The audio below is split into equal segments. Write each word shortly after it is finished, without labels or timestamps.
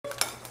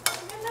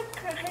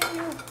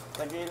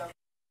I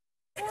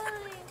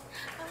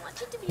want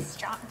you to be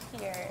strong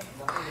here.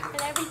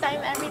 And every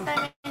time I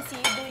see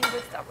you doing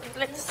good stuff, I'm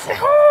like,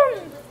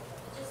 Seham!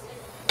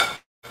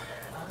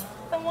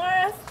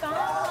 Thamara,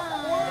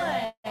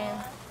 stop!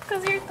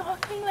 Because you're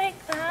talking like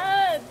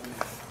that.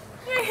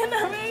 You're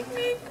gonna make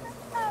me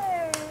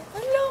cry.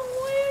 Hello,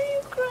 why are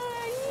you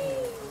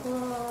crying?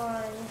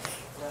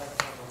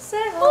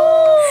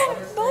 Seham!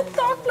 Don't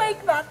talk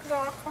like that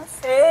nga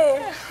kasi.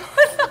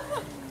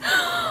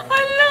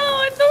 Hello,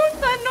 don't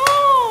ano!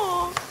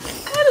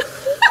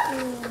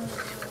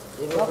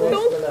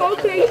 Don't talk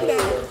like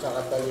that.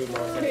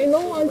 I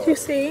don't want you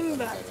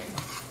saying that.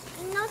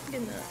 I'm not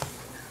gonna.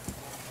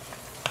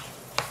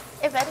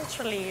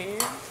 Eventually.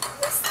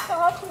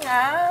 Stop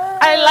nga.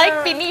 I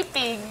like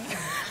pinipig.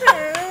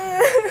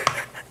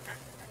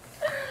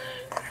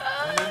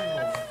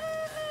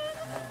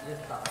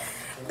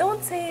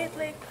 Don't say it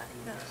like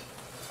that.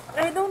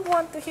 I don't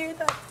want to hear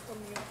that from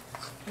you.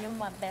 You're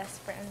my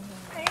best friend.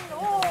 I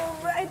know,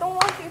 but I don't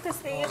want you to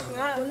say it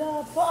nga.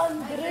 Wala pa,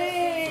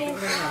 Andre.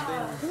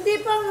 Hindi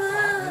pa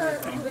nga.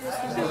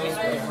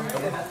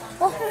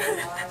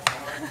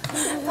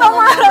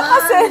 Thamara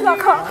kasi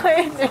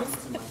nakakainis.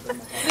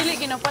 Dili,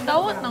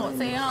 ginapadawat na ko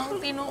sa'yo ang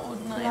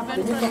tinuod na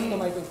eventually.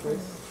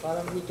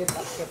 Parang he can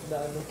accept the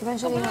ano.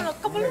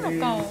 Kabalo na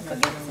ka.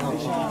 Kagit mo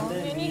siya.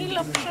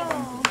 Hinihilap siya.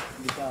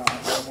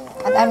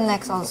 And I'm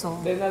next also.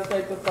 Then I'll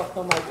try to talk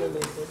to Michael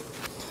later.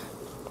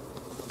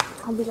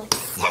 I'll be like,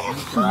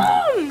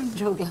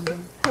 joke lang.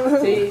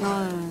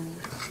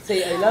 Say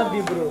I love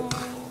you, bro.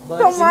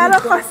 Thamara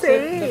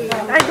kasi.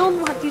 I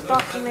don't want you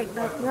talking like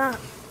that nga.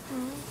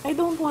 I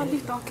don't want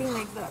you talking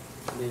like that.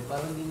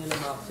 Parang hindi nila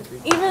ma-accept.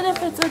 Even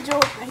if it's a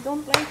joke, I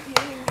don't like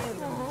hearing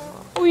it.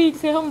 Uy,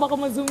 Seham, baka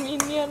ma-zoom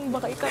in yan.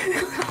 Baka ikaw.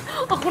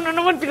 Ako na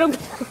naman pinag...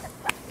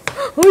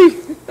 Uy!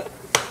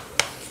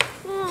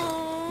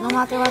 No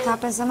matter what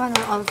happens naman,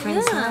 we're all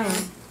friends na eh.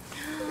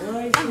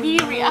 I'll be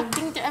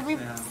reacting to every...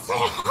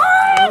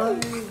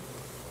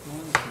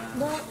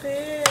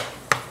 Bakit?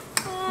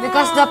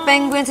 Because the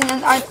penguins in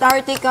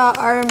Antarctica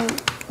are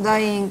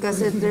dying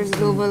because there's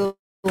global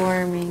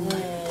warming.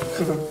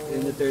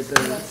 And the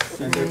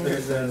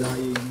turtles are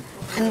lying.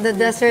 And the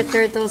desert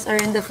turtles are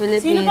in the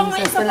Philippines.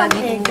 Kasi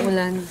laging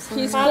umulan.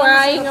 He's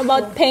crying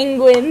about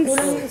penguins.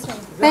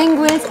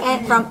 Penguins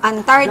from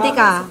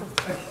Antarctica.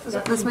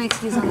 That's my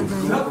excuse on the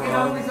time.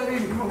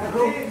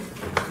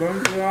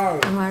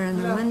 Thamara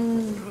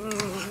naman.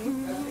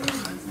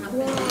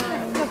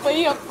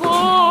 Napaiyak ko!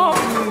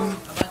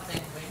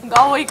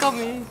 Gaway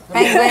kami.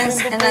 Penguins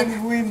and then...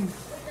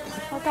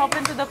 What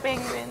happened to the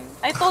penguin?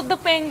 I told the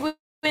penguin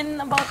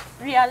about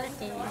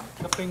reality.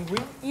 The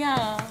penguin?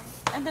 Yeah.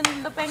 And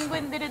then the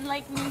penguin didn't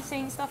like me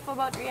saying stuff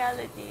about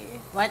reality.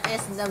 What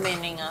is the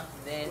meaning of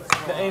this?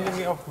 The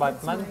enemy of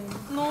Batman?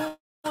 No,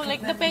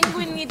 like the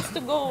penguin needs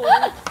to go.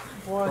 What?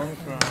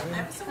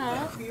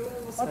 Huh?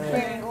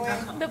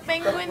 The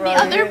penguin, the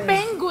other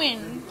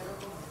penguin.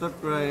 Stop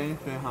crying,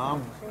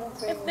 Seham.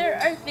 If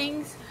there are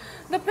things,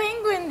 the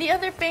penguin, the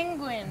other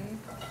penguin.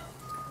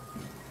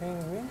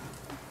 Penguin?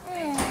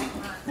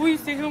 Uy,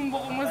 Seham,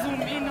 baka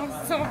ma-zoom in ang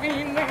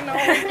sasabihin na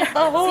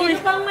nakakita. Uy!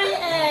 Sino pang may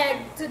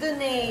egg to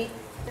donate?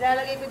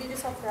 Ilalagay ko dito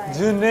sa fry.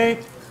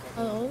 Junate!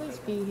 I'll always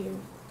be here.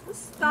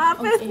 Stop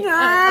it nga!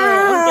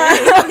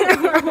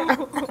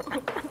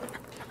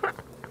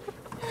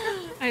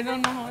 I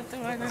don't know how to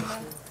ano na.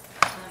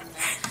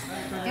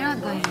 You're not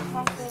going.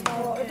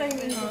 Ito yung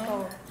hindi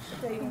ko.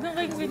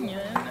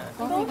 Ganyan.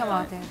 Don't think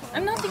about it.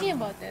 I'm not thinking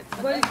about it.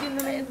 But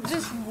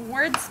just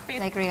word spit.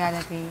 Like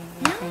reality.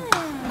 Yeah.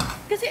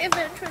 Kasi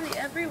eventually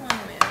everyone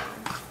will.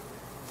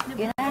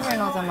 You never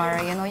know,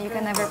 Thamara. You know, you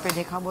can never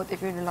predict. How about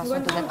if you're the last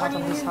one to get out of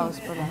this house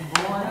for them?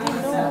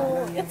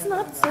 No, it's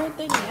not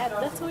certain yet.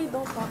 That's why we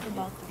don't talk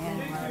about it.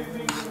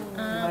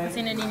 Yeah.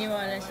 Kasi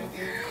naniniwala siya.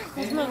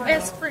 He's my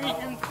best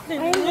friend.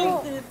 I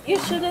know. You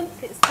shouldn't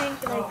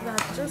think like that.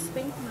 Just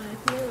think na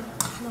if you're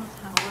not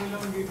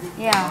happy.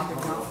 Yeah.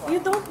 You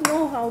don't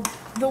know how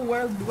the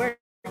world works.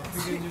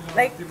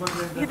 Like,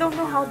 you don't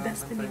know how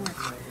destiny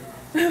works.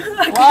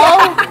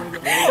 Wow!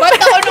 Ba't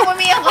ako nung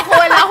umiyak ako?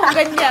 Wala akong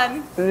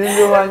ganyan.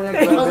 Tiniliwan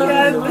niya ko.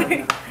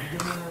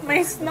 May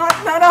snot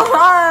na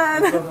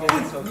naman!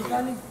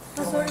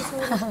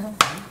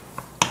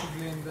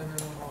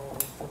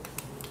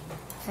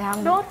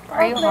 Seham, Don't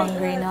are you talk like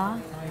hungry that. now?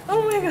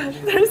 Oh my gosh,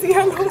 there's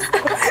yellow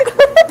stuff.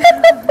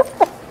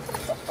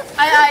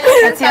 Ay, ayos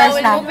yung That's yours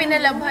towel na. mo.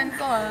 Pinalaban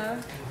ko ah.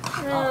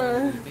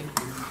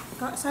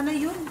 Sana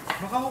yun.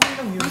 Baka okay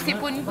lang yun.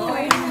 Sipon ko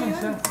eh.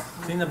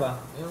 Sino ba?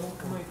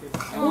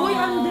 Uy,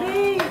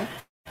 Andre!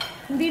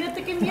 Hindi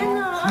natikim yan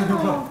na.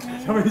 Ano?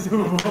 Sabay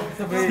subo.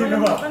 Sino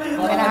ba? Can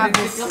I have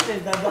this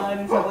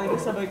Dadaanin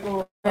sabay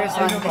ko.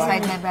 person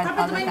beside my bed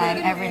all the time,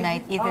 every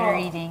night, either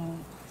reading.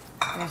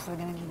 There's so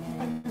gonna be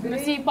there.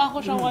 Nasipa ko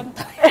siya one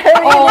time.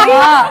 Oh,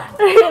 nga!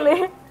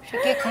 Really? She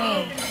kicked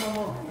me.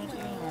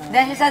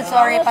 Then she said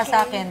sorry pa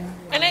sa akin.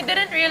 And I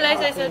didn't realize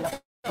I said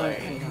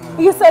sorry.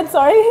 You said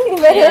sorry?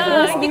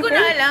 Yeah, hindi ko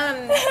na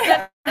alam.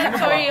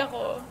 Sorry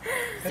ako.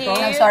 See,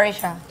 Sorry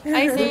siya.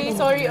 I say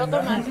sorry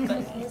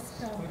automatically.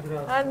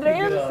 Andre,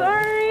 I'm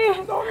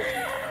sorry.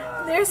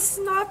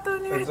 There's not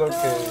on your It's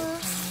okay.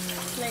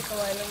 Like a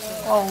while ago.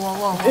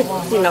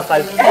 Wow.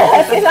 Sinakal.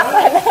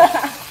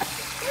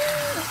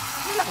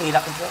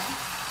 Nakilak ko.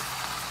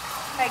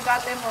 I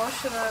got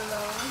emotional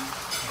though.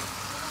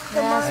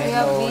 Yes, we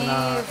have Oo beef.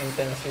 na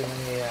intense yung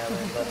nangyayari.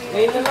 But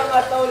Ngayon na lang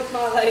ata ulit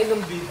makakain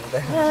ng beef.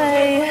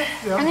 Ay,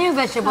 Ano yung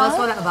vegetables?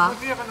 Wala ba?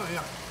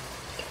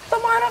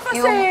 Tamara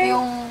kasi.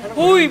 Yung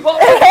Uy,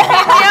 bakit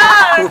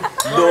yan?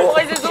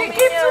 She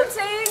keeps on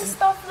saying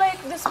stuff like,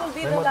 this will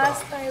be the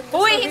last time. This Uy,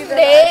 will be the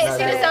hindi.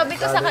 last time. Sinasabi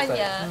ko sa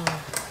kanya,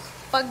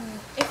 pag,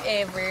 if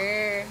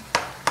ever,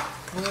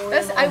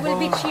 tapos I will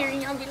be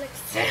cheering, I'll be like,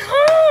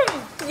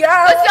 Seham!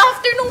 Yeah. Kasi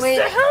after nung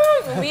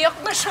Seham, umiyak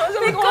na siya.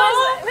 Sabi ko,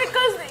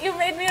 Because you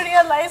made me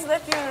realize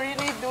that you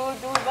really do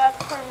that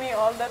for me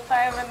all the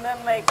time, and then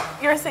like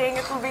you're saying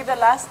it will be the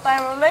last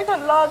time. I'm like,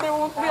 Allah, there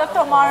won't be a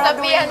Tamara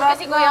doing sabihan that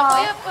kasi now.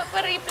 kuya,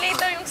 pa-replay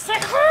daw yung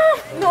Seham.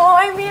 No,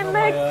 I mean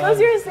like, because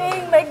you're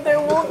saying like there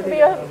won't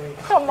be a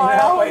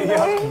Tamara who's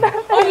doing that.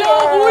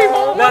 Hello, uy,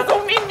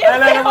 mamazumin niya.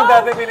 Alam naman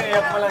dati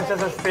pinaiyak mo lang siya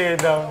sa stare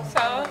down.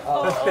 So,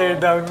 Sa stare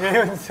down.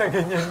 Ngayon sa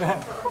ganyan na.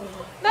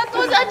 that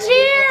was a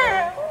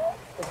cheer!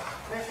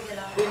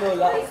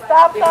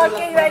 Stop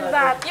talking like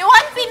that. You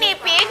want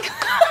pinipig?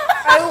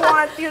 I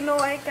want, you know,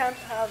 I can't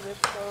have it.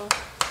 So.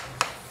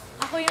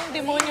 Ako yung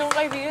demonyong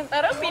kaibigan.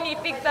 Tara,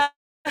 pinipig tayo.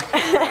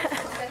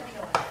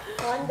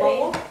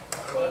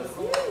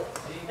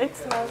 It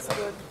smells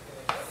good.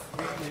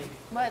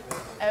 But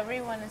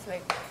everyone is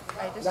like,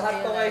 I just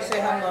Lahat to kay realized.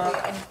 Seham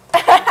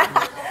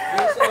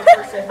Please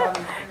order Seham.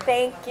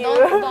 Thank you.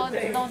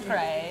 Don't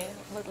cry.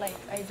 But like,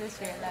 I just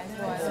realized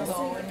a while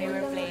ago when we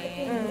were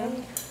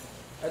playing.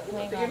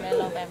 My God, I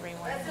love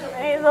everyone.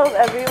 I love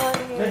everyone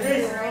here.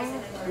 I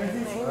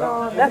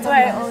know. That's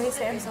why I always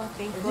say I'm so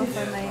thankful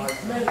for my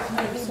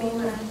baby.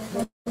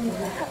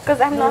 Because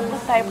I'm not the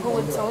type who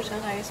would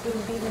socialize with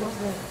people.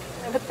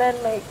 But then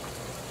like,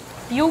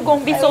 You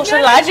gonna be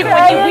socializing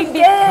when you bring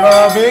the...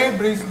 Grabe,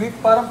 bracelet.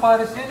 Parang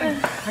Paris yan eh.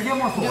 Lagyan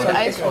mo Dude,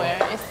 I swear,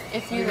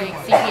 if you like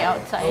see me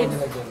outside,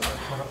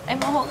 I'm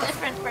a whole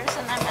different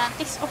person. I'm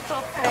anti-social.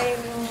 I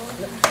know.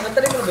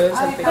 Natry mo na ba yun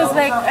sa Because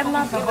like, I'm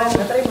not even,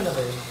 Natry mo na ba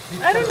yun?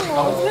 I don't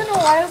know. It's been a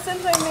while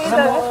since I made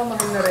a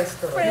Maging na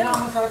restaurant.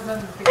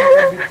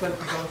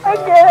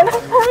 again.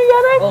 Oh my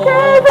god, I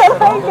can't. Oh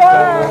my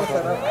god.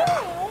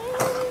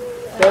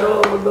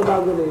 Pero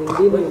magbabago na yun.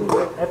 Hindi na yun.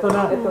 Ito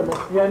na.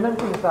 Yan ang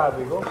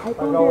sinasabi ko.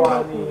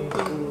 Pagawa ni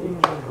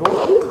Ingo.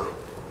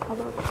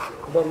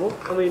 Bango?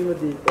 Kamayin mo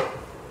dito.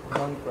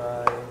 Don't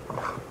cry.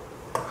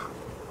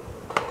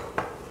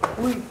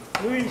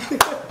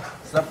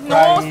 Stop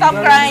No, stop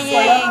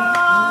crying.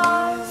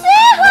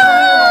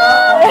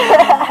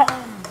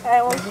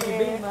 I won't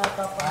say.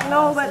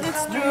 No, but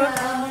it's true.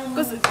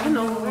 Because, you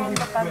know, we're in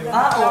the pandemic.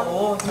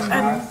 Oo.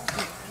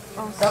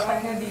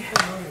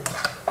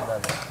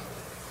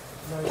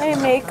 My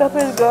makeup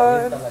is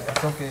gone.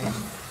 It's okay.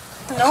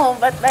 No,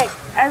 but like,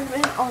 I've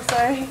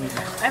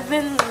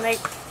been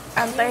like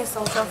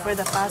antisocial for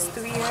the past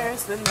 2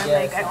 years. And then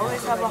like, I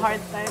always have a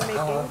hard time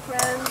making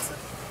friends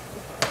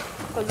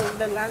because of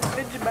the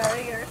language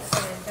barrier.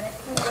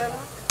 And then,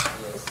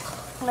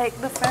 like,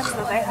 the friends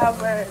that I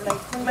have are like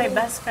my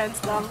best friends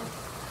now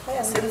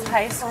since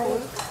high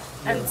school.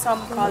 And some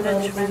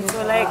college friends.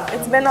 So like,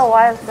 it's been a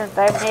while since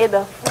I made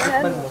a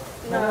friend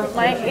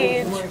my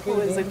age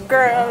who is a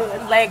girl.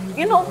 And like,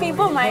 you know,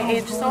 people my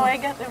age. So I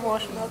get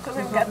emotional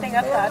because I'm getting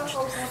attached.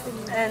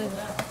 And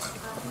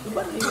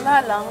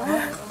wala lang.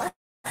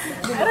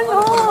 I don't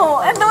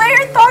know. And the way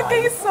you're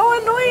talking is so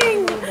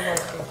annoying.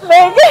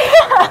 Like,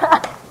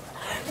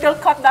 you'll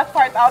cut that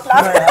part out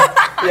loud.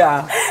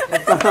 Yeah.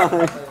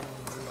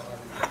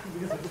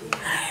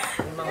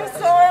 You're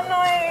so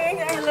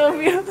annoying. I love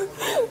you.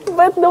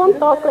 But don't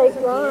talk like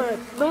that.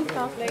 Don't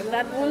talk like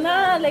that.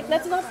 Muna, like,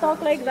 let's not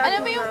talk like that.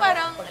 Alam mo yung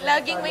parang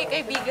laging may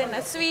kaibigan na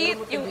sweet,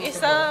 yung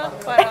isa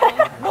parang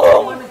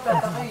boom!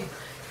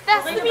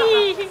 That's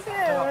me!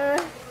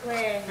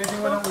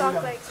 Don't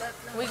talk like that.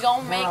 We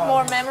gonna make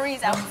more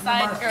memories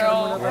outside,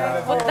 girl.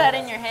 Put that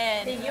in your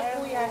head.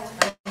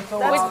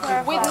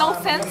 With no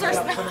censors.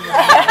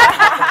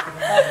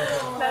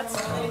 That's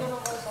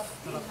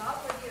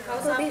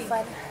It will be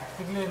fun.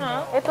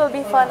 It will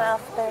be fun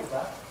after.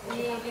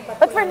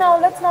 But for now,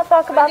 let's not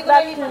talk about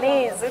that,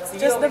 please. It's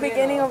just the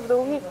beginning of the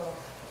week.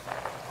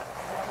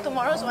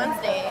 Tomorrow's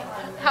Wednesday.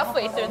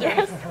 Halfway through the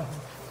week.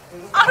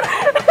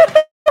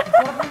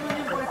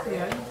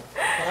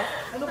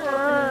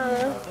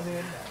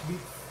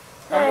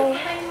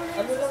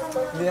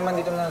 Hindi naman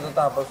dito na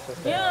natatapos.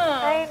 Yeah.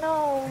 I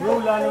know.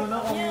 Bro, lalo na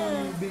kung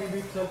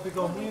binibake selfie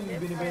ko mo yun,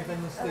 binibenta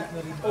yung steak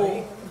na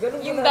ribeye.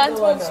 Yung dance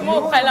moves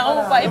mo,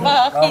 kailangan mo pa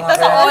ipakita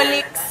sa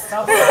Olix.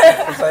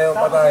 Sasayaw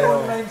pa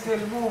tayo. Online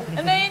sale mo.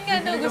 Ano yun nga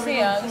daw gusto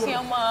niya? Gusto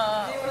niya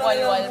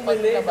ma-walwal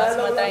paglabas,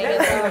 matry na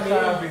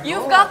daw.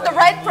 You've got the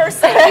right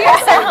person here,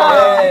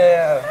 Seham.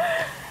 Yeah.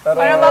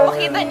 Para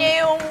mapakita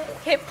niya yung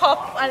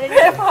Hip-hop. Ano yun?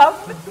 Hip-hop.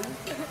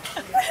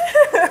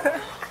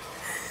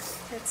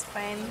 It's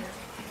fine.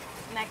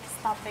 Next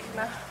topic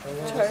na.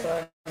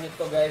 Sure.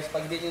 Ito guys,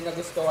 pag di nyo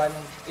nagustuhan,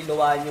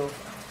 iluwa nyo.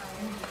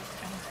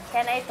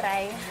 Can I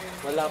try?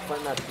 Wala pa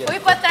natin. Uy,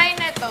 patry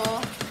na to.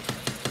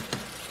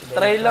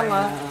 Try lang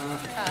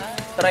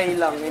Try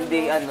lang,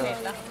 hindi ano.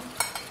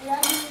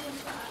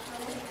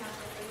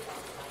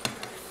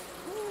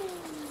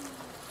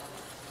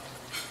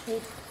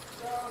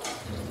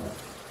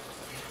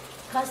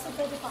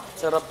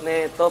 Sarap na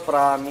ito,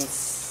 promise.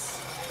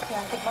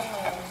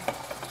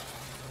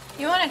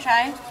 You wanna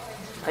try?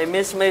 I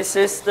miss my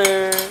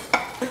sister.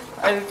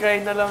 I'll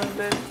cry na lang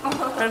din.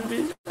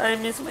 I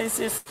miss my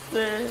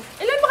sister.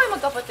 Ilan ba kayo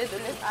magkapatid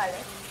ulit,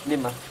 Alex?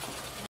 5.